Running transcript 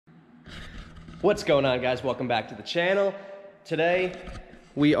What's going on, guys? Welcome back to the channel. Today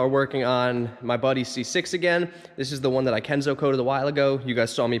we are working on my buddy C6 again. This is the one that I Kenzo coated a while ago. You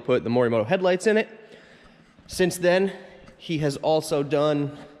guys saw me put the Morimoto headlights in it. Since then, he has also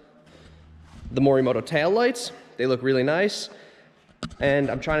done the Morimoto tail lights. They look really nice. And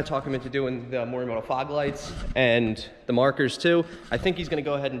I'm trying to talk him into doing the Morimoto fog lights and the markers too. I think he's gonna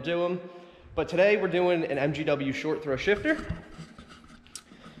go ahead and do them. But today we're doing an MGW short throw shifter.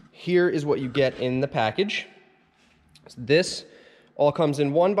 Here is what you get in the package. This all comes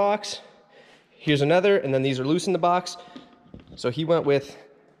in one box. Here's another, and then these are loose in the box. So he went with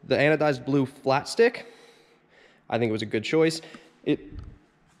the anodized blue flat stick. I think it was a good choice.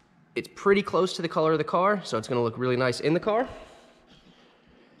 It's pretty close to the color of the car, so it's gonna look really nice in the car.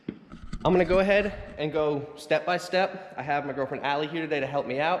 I'm gonna go ahead and go step by step. I have my girlfriend Allie here today to help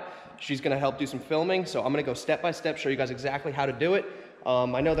me out. She's gonna help do some filming, so I'm gonna go step by step, show you guys exactly how to do it.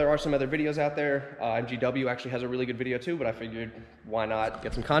 I know there are some other videos out there. MGW actually has a really good video too, but I figured why not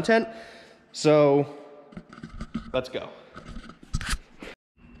get some content. So let's go.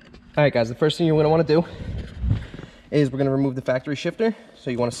 All right, guys, the first thing you're gonna wanna do is we're gonna remove the factory shifter. So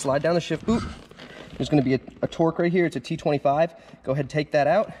you wanna slide down the shift boot. There's gonna be a torque right here, it's a T25. Go ahead and take that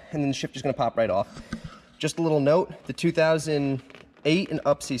out, and then the shifter's gonna pop right off. Just a little note, the 2008 and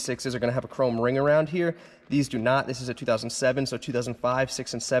up C6s are gonna have a chrome ring around here. These do not. This is a 2007, so 2005,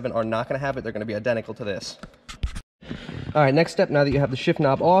 6, and 7 are not gonna have it. They're gonna be identical to this. All right, next step, now that you have the shift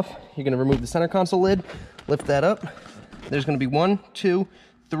knob off, you're gonna remove the center console lid, lift that up. There's gonna be 1, 2,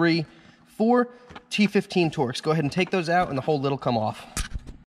 3, 4 T15 Torques. Go ahead and take those out and the whole lid will come off.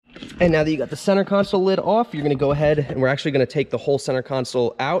 And now that you got the center console lid off, you're gonna go ahead and we're actually gonna take the whole center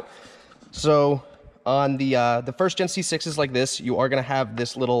console out. So on the first gen C6s like this, you are gonna have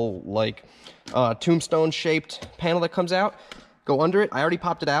this little like tombstone shaped panel that comes out. Go under it. I already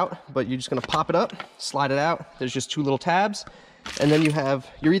popped it out, but you're just gonna pop it up, slide it out. There's just 2 little tabs. And then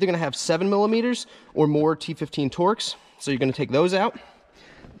you're either gonna have 7mm or more T15 Torques. So you're gonna take those out.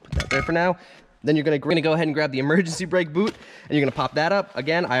 Put that there for now. Then you're gonna go ahead and grab the emergency brake boot and you're gonna pop that up.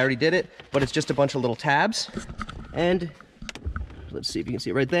 Again, I already did it, but it's just a bunch of little tabs. And let's see if you can see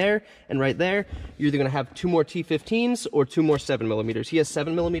it right there and right there. You're either gonna have 2 more T15s or 2 more 7mm. He has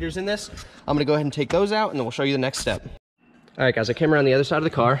 7mm in this. I'm gonna go ahead and take those out and then we'll show you the next step. All right, guys, I came around the other side of the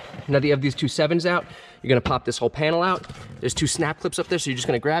car. Now that you have these 2 7s out, you're gonna pop this whole panel out. There's 2 snap clips up there, so you're just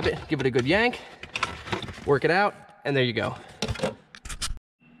gonna grab it, give it a good yank, work it out, and there you go.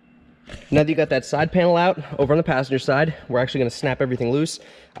 Now that you got that side panel out, over on the passenger side, we're actually gonna snap everything loose.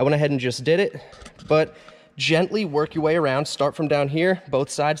 I went ahead and just did it, but gently work your way around. Start from down here, both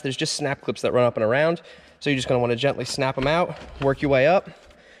sides. There's just snap clips that run up and around. So you're just gonna wanna gently snap them out, work your way up,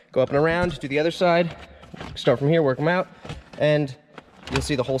 go up and around, do the other side, start from here, work them out, and you'll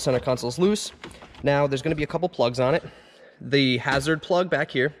see the whole center console's loose. Now there's gonna be a couple plugs on it. The hazard plug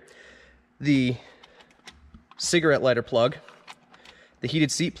back here, the cigarette lighter plug, the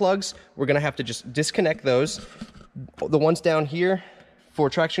heated seat plugs, we're gonna have to just disconnect those. The ones down here for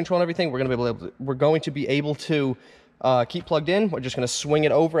traction control and everything, we're going to be able to keep plugged in. We're just gonna swing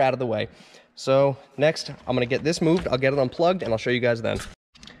it over out of the way. So next, I'm gonna get this moved, I'll get it unplugged, and I'll show you guys then.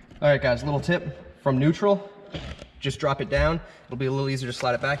 All right, guys, a little tip from neutral, just drop it down. It'll be a little easier to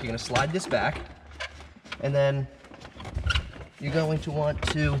slide it back. You're gonna slide this back, and then you're going to want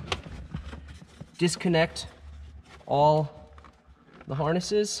to disconnect all the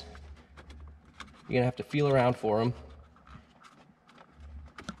harnesses. You're gonna have to feel around for them.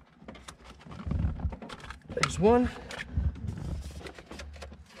 There's one.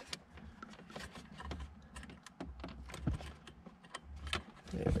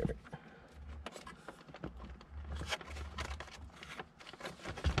 There.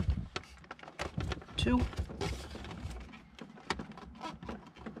 2.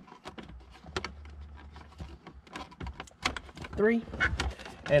 3.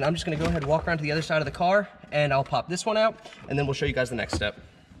 And I'm just gonna go ahead and walk around to the other side of the car and I'll pop this one out and then we'll show you guys the next step.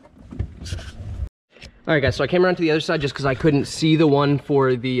 All right, guys, so I came around to the other side just because I couldn't see the one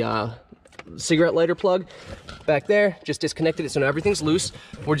for the cigarette lighter plug back there. Just disconnected it, so now everything's loose.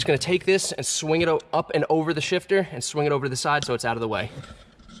 We're just gonna take this and swing it up and over the shifter and swing it over to the side so it's out of the way.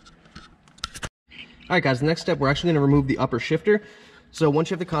 All right, guys, the next step, we're actually gonna remove the upper shifter. So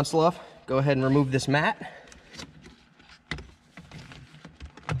once you have the console off, go ahead and remove this mat.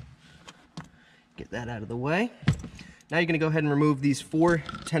 Get that out of the way. Now you're gonna go ahead and remove these 4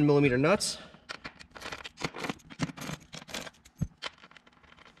 10mm nuts.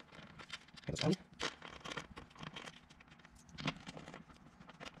 This one.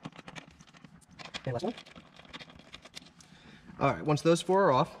 And last one. All right, once those 4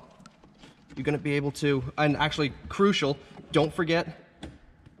 are off, you're gonna be able to, and actually crucial, don't forget,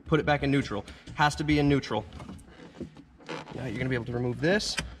 put it back in neutral. Has to be in neutral. Now you're gonna be able to remove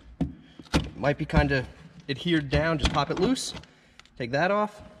this. It might be kind of adhered down, just pop it loose. Take that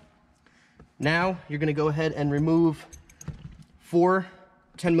off. Now you're gonna go ahead and remove 4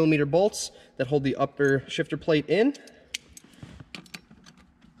 10mm bolts that hold the upper shifter plate in.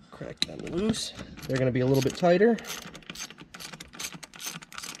 Crack them loose. They're gonna be a little bit tighter.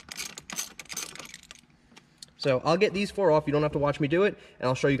 So I'll get these 4 off, you don't have to watch me do it, and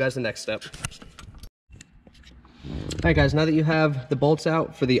I'll show you guys the next step. Alright guys, now that you have the bolts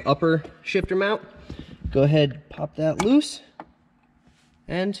out for the upper shifter mount, go ahead, pop that loose,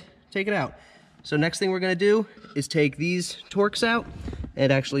 and take it out. So next thing we're gonna do is take these Torx out,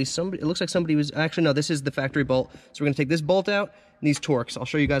 and actually it looks like somebody was, actually no, this is the factory bolt. So we're gonna take this bolt out, and these Torx. I'll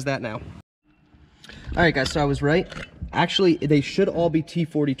show you guys that now. Alright guys, so I was right. Actually, they should all be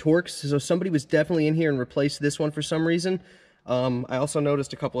T40 Torx, so somebody was definitely in here and replaced this one for some reason. I also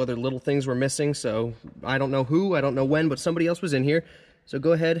noticed a couple other little things were missing, so I don't know who, I don't know when, but somebody else was in here. So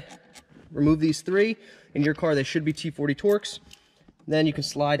go ahead, remove these 3. In your car, they should be T40 Torx. Then you can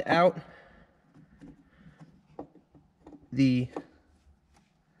slide out there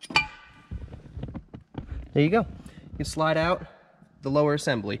you go. You can slide out the lower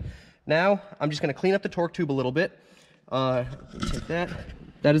assembly. Now, I'm just going to clean up the torque tube a little bit. Take that.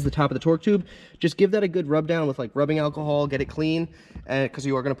 That is the top of the torque tube. Just give that a good rub down with like rubbing alcohol, get it clean, because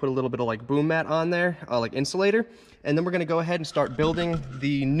you are going to put a little bit of like boom mat on there, like insulator. And then we're going to go ahead and start building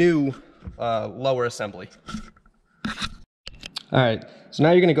the new lower assembly. All right, so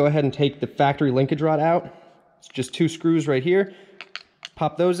now you're going to go ahead and take the factory linkage rod out. It's just 2 screws right here.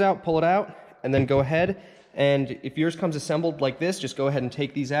 Pop those out, pull it out, and then go ahead. And if yours comes assembled like this, just go ahead and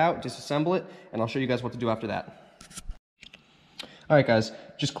take these out, disassemble it, and I'll show you guys what to do after that. All right, guys,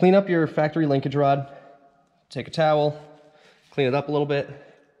 just clean up your factory linkage rod. Take a towel, clean it up a little bit.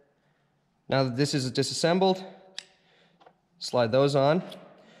 Now that this is disassembled, slide those on.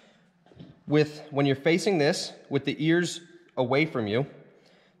 When you're facing this, with the ears away from you,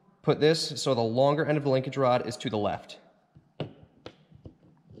 put this so the longer end of the linkage rod is to the left.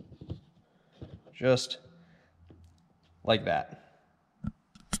 Just like that.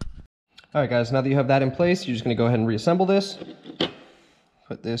 All right, guys, now that you have that in place, you're just going to go ahead and reassemble this.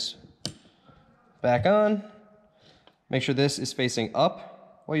 Put this back on. Make sure this is facing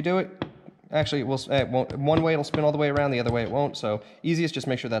up while you do it. Actually, it won't. One way it'll spin all the way around, the other way it won't. So easiest, just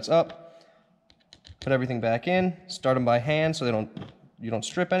make sure that's up. Put everything back in. Start them by hand so you don't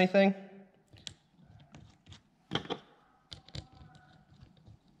strip anything.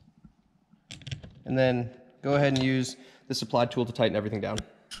 And then go ahead and use the supplied tool to tighten everything down.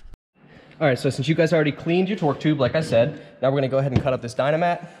 All right, so since you guys already cleaned your torque tube, like I said, now we're gonna go ahead and cut up this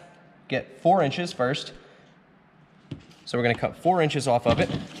Dynamat. Get 4 inches first. So we're gonna cut 4 inches off of it.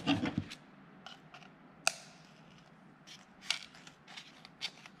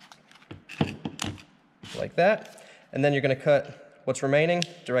 Like that. And then you're gonna cut what's remaining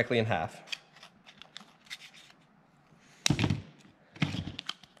directly in half.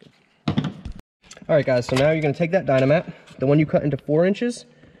 All right, guys, so now you're gonna take that Dynamat, the one you cut into 4 inches,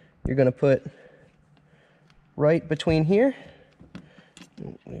 you're gonna put right between here.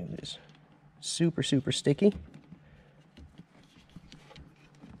 It is super, super sticky.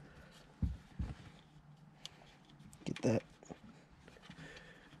 Get that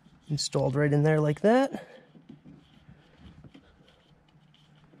installed right in there like that.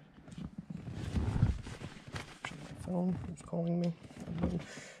 My phone is calling me. Then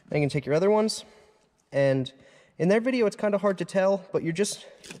you can take your other ones. And in their video, it's kind of hard to tell, but you're just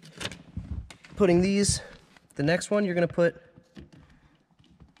putting these, the next one you're going to put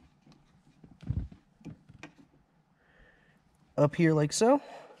up here like so.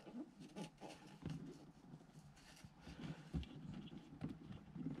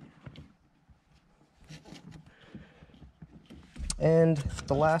 And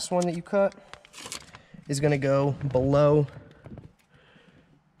the last one that you cut is going to go below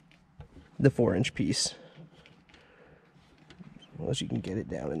the 4-inch piece, unless you can get it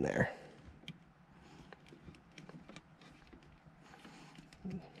down in there.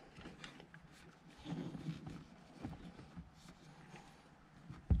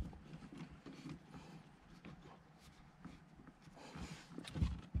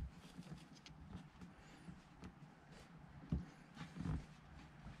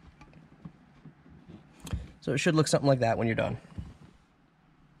 So it should look something like that when you're done.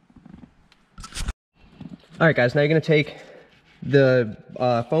 All right, guys, now you're gonna take the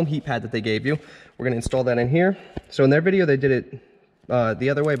foam heat pad that they gave you. We're gonna install that in here. So in their video, they did it the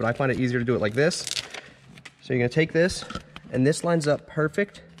other way, but I find it easier to do it like this. So you're gonna take this, and this lines up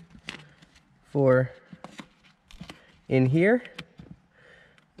perfect for in here.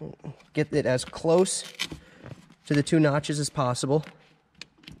 Get it as close to the 2 notches as possible.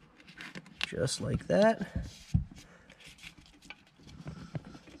 Just like that.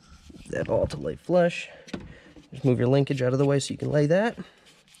 That all to lay flush. Just move your linkage out of the way so you can lay that.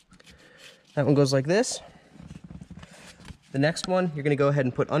 That one goes like this. The next one, you're gonna go ahead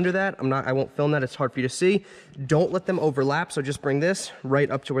and put under that. I won't film that, it's hard for you to see. Don't let them overlap, so just bring this right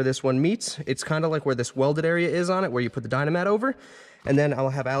up to where this one meets. It's kind of like where this welded area is on it, where you put the Dynamat over. And then I'll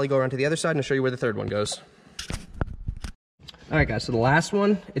have Allie go around to the other side and show you where the third one goes. All right, guys, so the last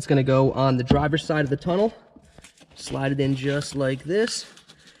one, it's gonna go on the driver's side of the tunnel. Slide it in just like this,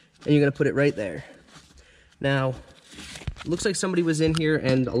 and you're gonna put it right there. Now, it looks like somebody was in here,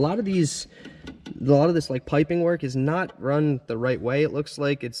 and a lot of this like piping work is not run the right way. It looks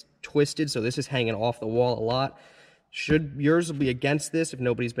like it's twisted, so this is hanging off the wall a lot. Yours will be against this if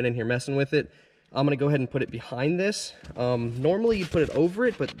nobody's been in here messing with it. I'm gonna go ahead and put it behind this. Normally you put it over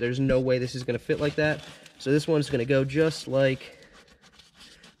it, but there's no way this is gonna fit like that. So this one's gonna go just like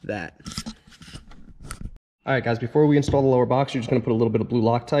that. All right, guys, before we install the lower box, you're just gonna put a little bit of blue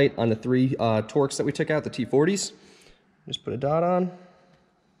Loctite on the 3 Torx that we took out, the T40s. Just put a dot on.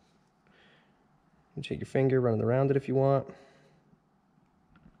 You take your finger, run it around it if you want.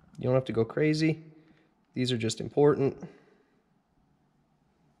 You don't have to go crazy. These are just important.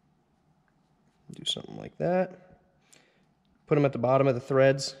 Do something like that. Put them at the bottom of the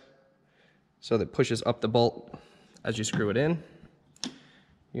threads so that pushes up the bolt as you screw it in.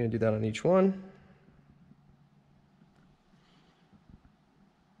 You're gonna do that on each one.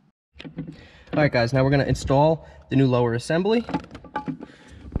 All right, guys, now we're gonna install the new lower assembly.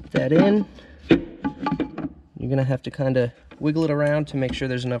 Put that in. You're gonna have to kind of wiggle it around to make sure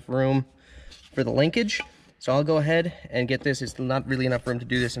there's enough room for the linkage. So I'll go ahead and get this. It's not really enough room to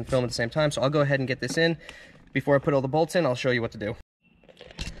do this and film at the same time, so I'll go ahead and get this in. Before I put all the bolts in, I'll show you what to do.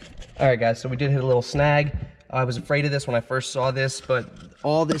 All right, guys, so we did hit a little snag. I was afraid of this when I first saw this, but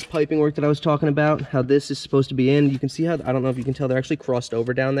all this piping work that I was talking about, how this is supposed to be in, you can see how, I don't know if you can tell, they're actually crossed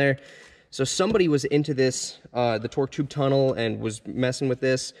over down there. So somebody was into this, the torque tube tunnel, and was messing with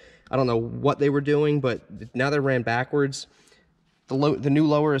this. I don't know what they were doing, but now they're ran backwards. The new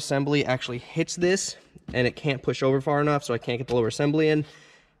lower assembly actually hits this, and it can't push over far enough, so I can't get the lower assembly in.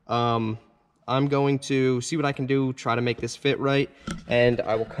 I'm going to see what I can do, try to make this fit right, and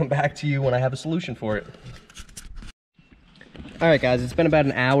I will come back to you when I have a solution for it. All right, guys, it's been about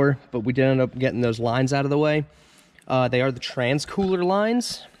an hour, but we did end up getting those lines out of the way. They are the transcooler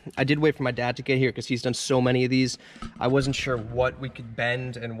lines. I did wait for my dad to get here because he's done so many of these. I wasn't sure what we could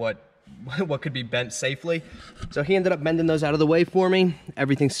bend and what could be bent safely. So he ended up bending those out of the way for me.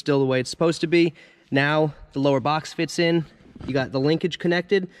 Everything's still the way it's supposed to be. Now the lower box fits in. You got the linkage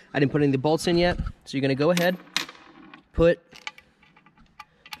connected. I didn't put any of the bolts in yet. So you're gonna go ahead, put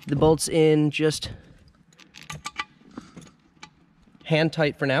the bolts in just hand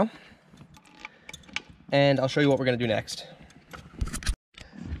tight for now. And I'll show you what we're gonna do next.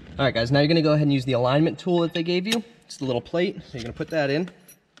 All right, guys, now you're gonna go ahead and use the alignment tool that they gave you. It's the little plate, so you're gonna put that in.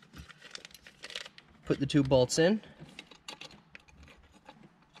 Put the 2 bolts in.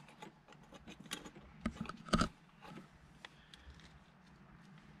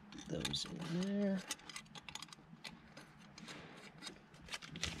 Those in there.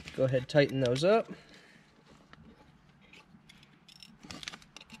 Go ahead, tighten those up.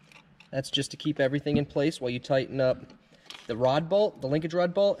 That's just to keep everything in place while you tighten up the rod bolt, the linkage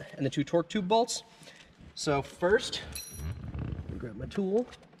rod bolt, and the 2 torque tube bolts. So first, grab my tool.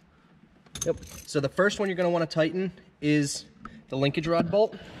 Yep. So the first one you're going to want to tighten is the linkage rod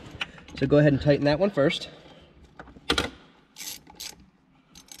bolt. So go ahead and tighten that one first.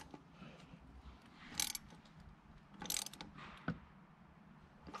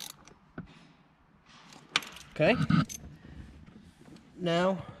 Okay.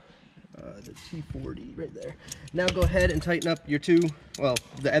 Now, the T40 right there. Now go ahead and tighten up your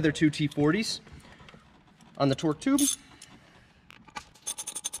the other 2 T40s on the torque tube.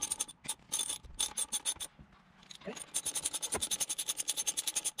 Okay.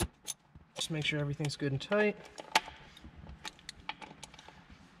 Just make sure everything's good and tight.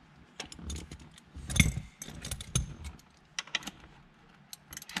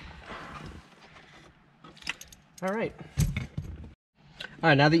 All right. All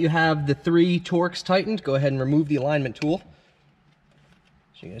right, now that you have the 3 Torx tightened, go ahead and remove the alignment tool.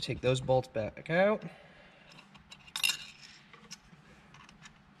 So you're gonna take those bolts back out.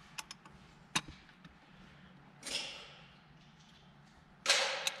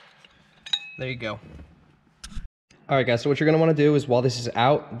 There you go. All right, guys, so what you're gonna wanna do is while this is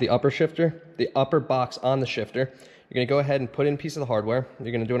out, the upper shifter, the upper box on the shifter, you're gonna go ahead and put in a piece of the hardware.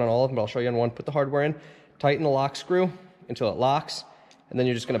 You're gonna do it on all of them, but I'll show you on one. Put the hardware in, tighten the lock screw until it locks, and then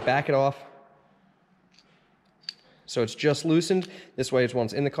you're just gonna back it off so it's just loosened. This way,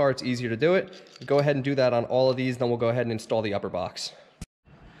 once in the car, it's easier to do it. Go ahead and do that on all of these, then we'll go ahead and install the upper box.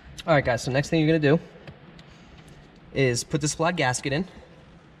 All right, guys, so next thing you're gonna do is put the slide gasket in.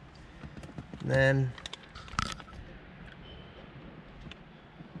 And then,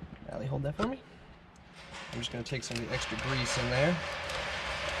 Allie, hold that for me. I'm just gonna take some of the extra grease in there.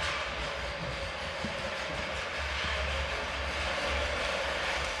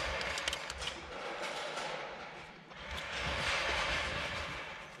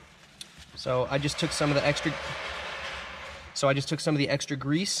 So I just took some of the extra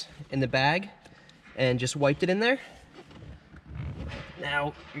grease in the bag and just wiped it in there.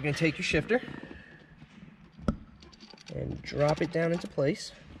 Now you're gonna take your shifter and drop it down into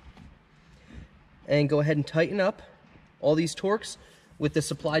place and go ahead and tighten up all these torques with the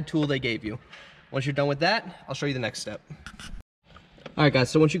supplied tool they gave you. Once you're done with that, I'll show you the next step. All right, guys,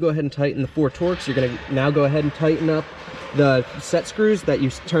 so once you go ahead and tighten the 4 torques, you're gonna now go ahead and tighten up the set screws that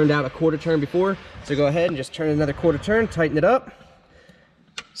you turned out a 1/4 turn before. So go ahead and just turn another 1/4 turn, tighten it up.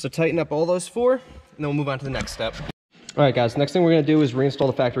 So tighten up all those 4, and then we'll move on to the next step. All right, guys, next thing we're gonna do is reinstall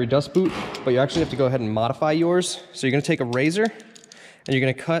the factory dust boot, but you actually have to go ahead and modify yours. So you're gonna take a razor, and you're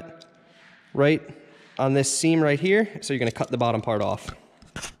gonna cut right on this seam right here. So you're gonna cut the bottom part off.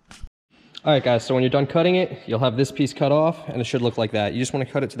 All right, guys, so when you're done cutting it, you'll have this piece cut off, and it should look like that. You just want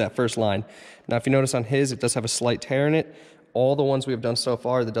to cut it to that first line. Now, if you notice on his, it does have a slight tear in it. All the ones we have done so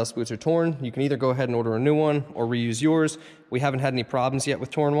far, the dust boots are torn. You can either go ahead and order a new one or reuse yours. We haven't had any problems yet with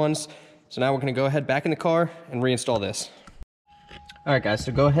torn ones. So now we're going to go ahead back in the car and reinstall this. All right, guys,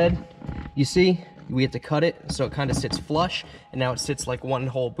 so go ahead. You see, we have to cut it so it kind of sits flush, and now it sits like one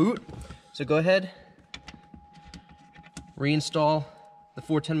whole boot. So go ahead, reinstall the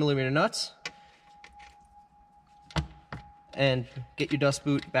 4 10mm nuts, and get your dust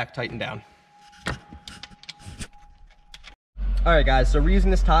boot back tightened down. All right, guys, so reusing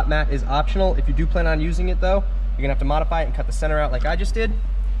this top mat is optional. If you do plan on using it though, you're gonna have to modify it and cut the center out like I just did,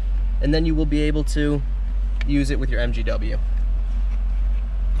 and then you will be able to use it with your MGW.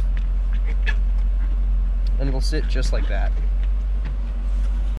 And it will sit just like that.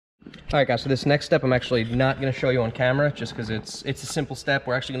 All right, guys, so this next step I'm actually not going to show you on camera just because it's a simple step.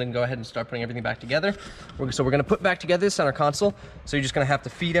 We're actually going to go ahead and start putting everything back together. So we're going to put back together the center console. So you're just going to have to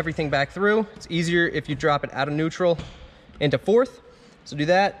feed everything back through. It's easier if you drop it out of neutral into 4th. So do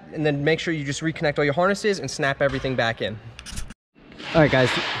that, and then make sure you just reconnect all your harnesses and snap everything back in. All right, guys.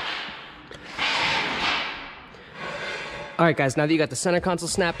 All right, guys, now that you got the center console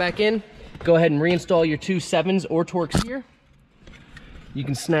snapped back in, go ahead and reinstall your 2 7s or torques here. You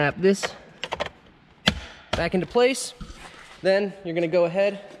can snap this back into place. Then you're gonna go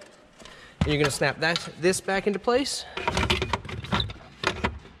ahead and you're gonna snap this back into place.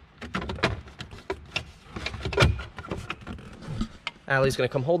 Allie's gonna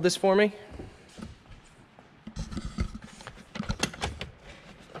come hold this for me.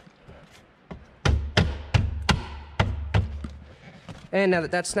 And now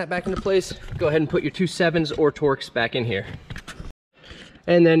that that's snapped back into place, go ahead and put your 2 7s or torques back in here.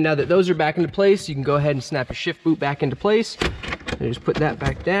 And then now that those are back into place, you can go ahead and snap your shift boot back into place. And just put that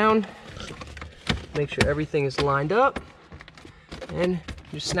back down. Make sure everything is lined up. And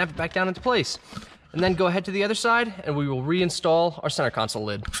just snap it back down into place. And then go ahead to the other side and we will reinstall our center console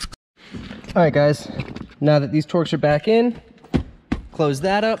lid. All right, guys, now that these torques are back in, close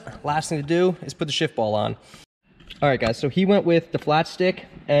that up. Last thing to do is put the shift ball on. All right, guys, so he went with the flat stick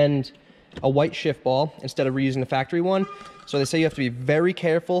and a white shift ball instead of reusing the factory one. So they say you have to be very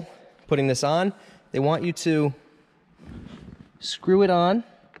careful putting this on. They want you to screw it on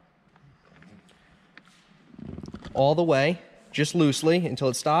all the way, just loosely until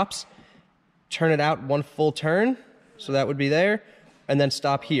it stops. Turn it out 1 full turn, so that would be there, and then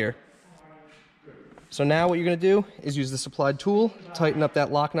stop here. So now what you're gonna do is use the supplied tool, tighten up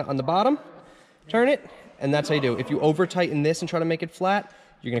that lock nut on the bottom, turn it, and that's how you do it. If you over tighten this and try to make it flat,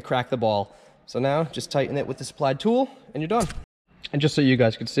 you're gonna crack the ball. So now just tighten it with the supplied tool and you're done. And just so you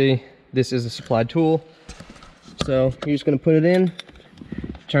guys can see, this is a supplied tool. So you're just gonna put it in,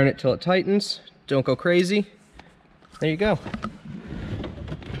 turn it till it tightens, don't go crazy. There you go.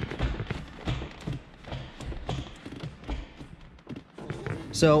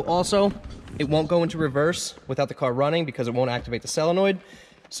 So also, it won't go into reverse without the car running because it won't activate the solenoid.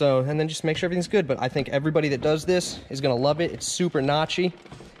 So, and then just make sure everything's good. But I think everybody that does this is gonna love it. It's super notchy.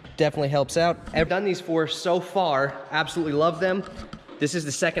 definitely helps out. I've done these 4 so far, absolutely love them. This is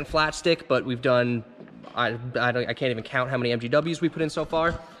the second flat stick, but we've done, I can't even count how many MGWs we put in so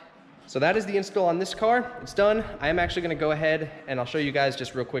far. So that is the install on this car. It's done. I am actually gonna go ahead and I'll show you guys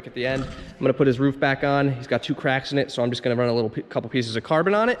just real quick at the end. I'm gonna put his roof back on. He's got 2 cracks in it, so I'm just gonna run a couple pieces of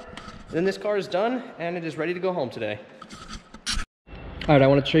carbon on it. And then this car is done and it is ready to go home today. All right, I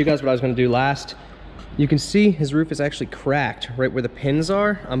wanted to show you guys what I was gonna do last. You can see his roof is actually cracked right where the pins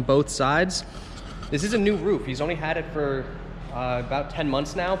are on both sides. This is a new roof. He's only had it for about 10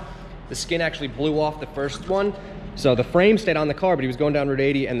 months now. The skin actually blew off the first one. So the frame stayed on the car, but he was going down Route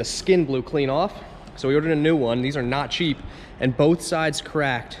 80 and the skin blew clean off. So we ordered a new one. These are not cheap, and both sides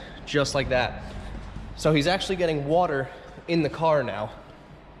cracked just like that. So he's actually getting water in the car now.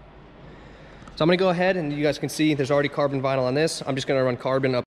 So I'm gonna go ahead and you guys can see there's already carbon vinyl on this. I'm just gonna run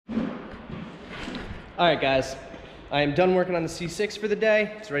carbon up. All right, guys, I am done working on the C6 for the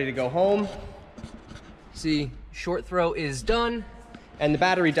day. It's ready to go home. See, short throw is done. And the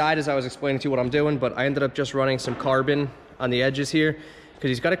battery died as I was explaining to you what I'm doing, but I ended up just running some carbon on the edges here because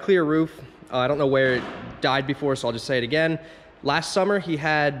he's got a clear roof. I don't know where it died before, so I'll just say it again. Last summer, he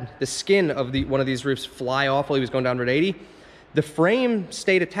had the skin of one of these roofs fly off while he was going down Route 80. The frame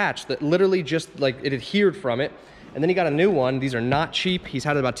stayed attached, that literally just like it adhered from it. And then he got a new one. These are not cheap. He's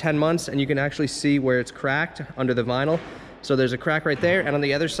had it about 10 months, and you can actually see where it's cracked under the vinyl. So there's a crack right there, and on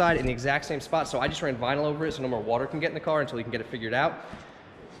the other side in the exact same spot. So I just ran vinyl over it so no more water can get in the car until he can get it figured out.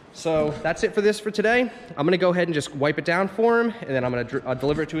 So that's it for this for today. I'm gonna go ahead and just wipe it down for him, and then I'm gonna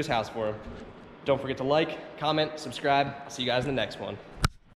deliver it to his house for him. Don't forget to like, comment, subscribe. I'll see you guys in the next one.